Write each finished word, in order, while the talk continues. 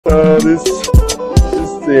this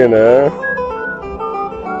thing,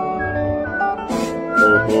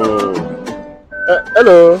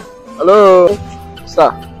 hello, hello,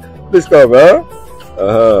 sir. Please come,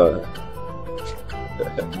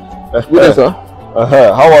 Good, sir.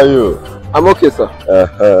 How are you? I'm okay, sir.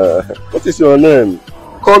 What is your name?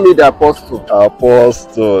 Call me the Apostle.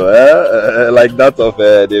 Apostle, like that of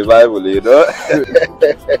the Bible, you know.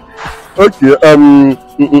 Okay.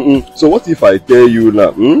 So what if I tell you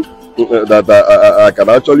now that I can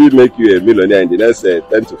actually make you a millionaire in the next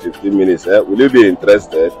 10 to 15 minutes? Will you be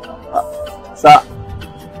interested? Sir,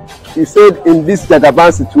 he said in this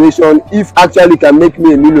Jagaban situation, if actually can make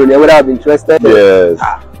me a millionaire, would I have interested? Yes.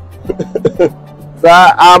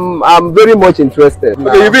 Sir, I'm very much interested.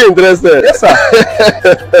 Okay, you be interested? Yes, sir.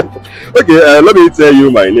 Okay, let me tell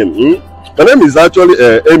you my name. My name is actually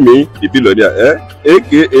Amy, the billionaire,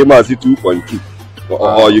 aka Mazi 2.2.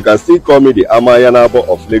 Or you can still call me the Amayanabo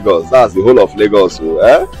of Lagos. That's the whole of Lagos. So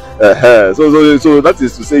that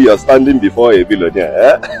is to say you're standing before a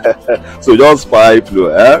billionaire. So just pipe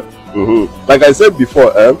low. Like I said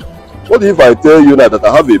before, what if I tell you now that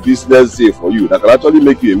I have a business day for you that can actually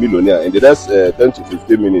make you a millionaire in the next 10 to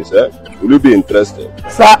 15 minutes? Will you be interested?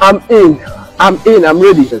 Sir, I'm in. I'm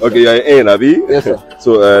ready. Okay, you're in, Abi? Yes, sir.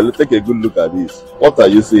 So let's take a good look at this. What are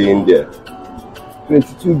you seeing there?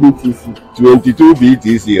 22 BTC. 22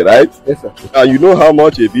 BTC, right? Yes, sir. And you know how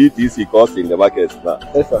much a BTC costs in the market now?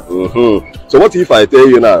 Yes, sir. So what if I tell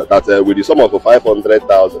you now that with the sum of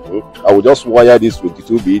 500,000, I will just wire this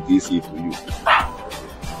 22 BTC to you?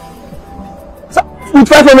 With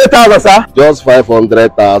 500,000, sir? Just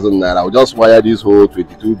 500,000 naira. I will just wire this whole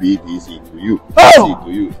 22 BTC to you. Oh!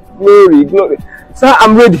 To you. Glory, glory. Sir,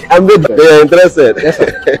 I'm ready. You're interested? Yes,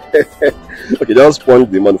 sir. Okay, just punch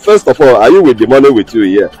the money. First of all, are you with the money with you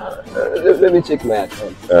here? Let me check my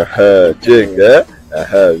account. Check,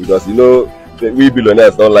 because you know, we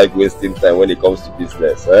billionaires don't like wasting time when it comes to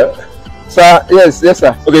business, Sir, yes,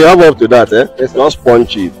 sir. Okay, you have up to that, Yes, just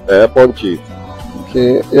punch it, punch it.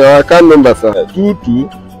 Okay, your account number, sir. 22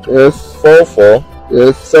 Yes. 44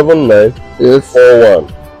 Yes. 79 Yes. 41.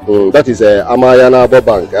 That is Amayanabo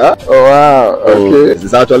Bank. Oh wow. Okay. This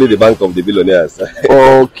is actually the bank of the billionaires.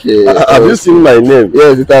 Okay. Have you seen my name?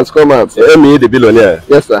 Yes, it has come out. Amy, the billionaire.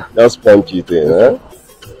 Yes, sir. Just punch it in.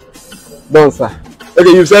 Done, sir.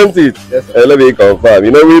 Okay, you sent it. Yes, sir. Let me confirm.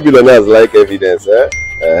 You know we billionaires like evidence.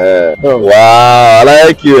 Oh. Wow, I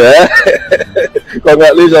like you.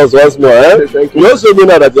 Congratulations once more. Thank you. You also know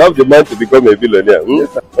now that you have the mind to become a billionaire.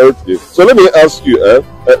 Yes, sir. Okay. So let me ask you,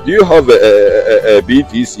 do you have a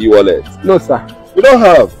BTC wallet? No, sir. You don't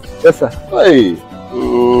have? Yes, sir. Hey.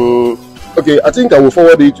 Okay, I think I will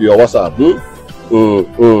forward it to your WhatsApp.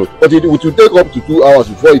 But it will take up to 2 hours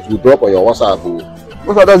before it will drop on your WhatsApp.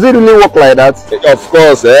 But does it really work like that? Of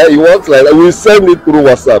course, it works like that. We send it through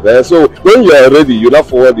WhatsApp. So when you are ready, you now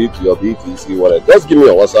forward it to your BTC wallet. Just give me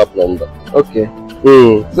your WhatsApp number. Okay.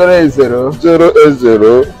 080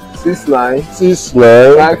 69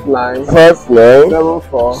 69 59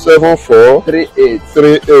 74 38.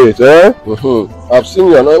 I've seen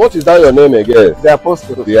your name. What is that your name again? The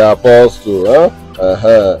Apostle. The Apostle.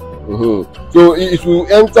 So it will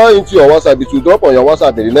enter into your WhatsApp. It will drop on your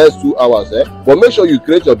WhatsApp in the next 2 hours. But make sure you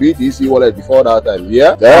create your BTC wallet before that time.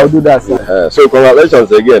 Yeah? I'll do that, sir. So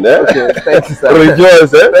congratulations again. Okay, thank you, sir.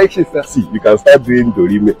 Rejoice. Thank you, sir. See, you can start doing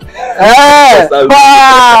Dorime.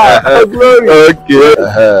 Glory. Okay.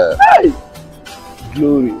 Hey.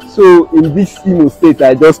 Glory. So in this state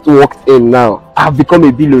I just walked in now, I've become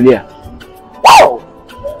a billionaire. Wow!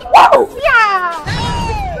 Wow! Yeah!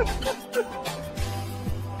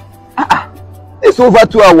 It's over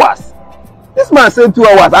 2 hours. This man said 2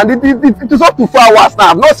 hours, and it is up to 4 hours now.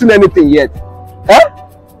 I've not seen anything yet.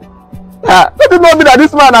 Let it not be that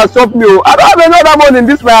this man has shocked me. I don't have another money in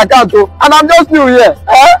this my account, and I'm just new here.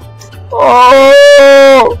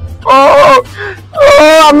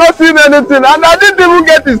 I'm not seeing anything, and I didn't even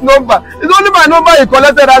get his number. It's only my number he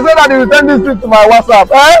collected. I said that he will send this thing to my WhatsApp.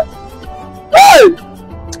 Hey!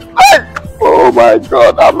 Oh my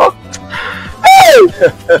God, I'm not.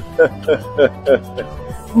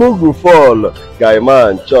 Mugu fall, guy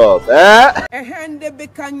man chop, Ehende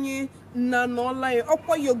bekanye na no lie.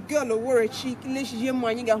 Opo your girl wore a cheek. Let's hear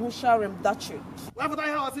money ga who share him that shit. Why would I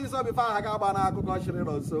have seen so before I got banana cooking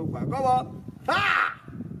on so far? Come on. Ha!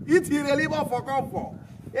 It's really more for comfort.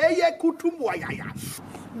 Eh, yeah, kutumwa ya.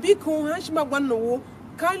 Biko hashima gwano.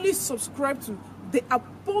 Kindly subscribe to the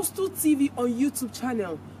Apostle TV on YouTube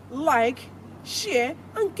channel. Like, share,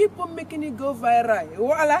 and keep on making it go viral.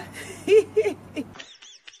 Voila!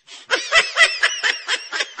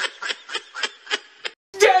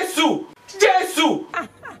 Jesus!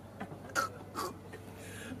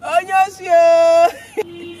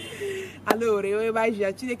 Allora, io vai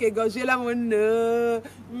già, ci che gosce la monno.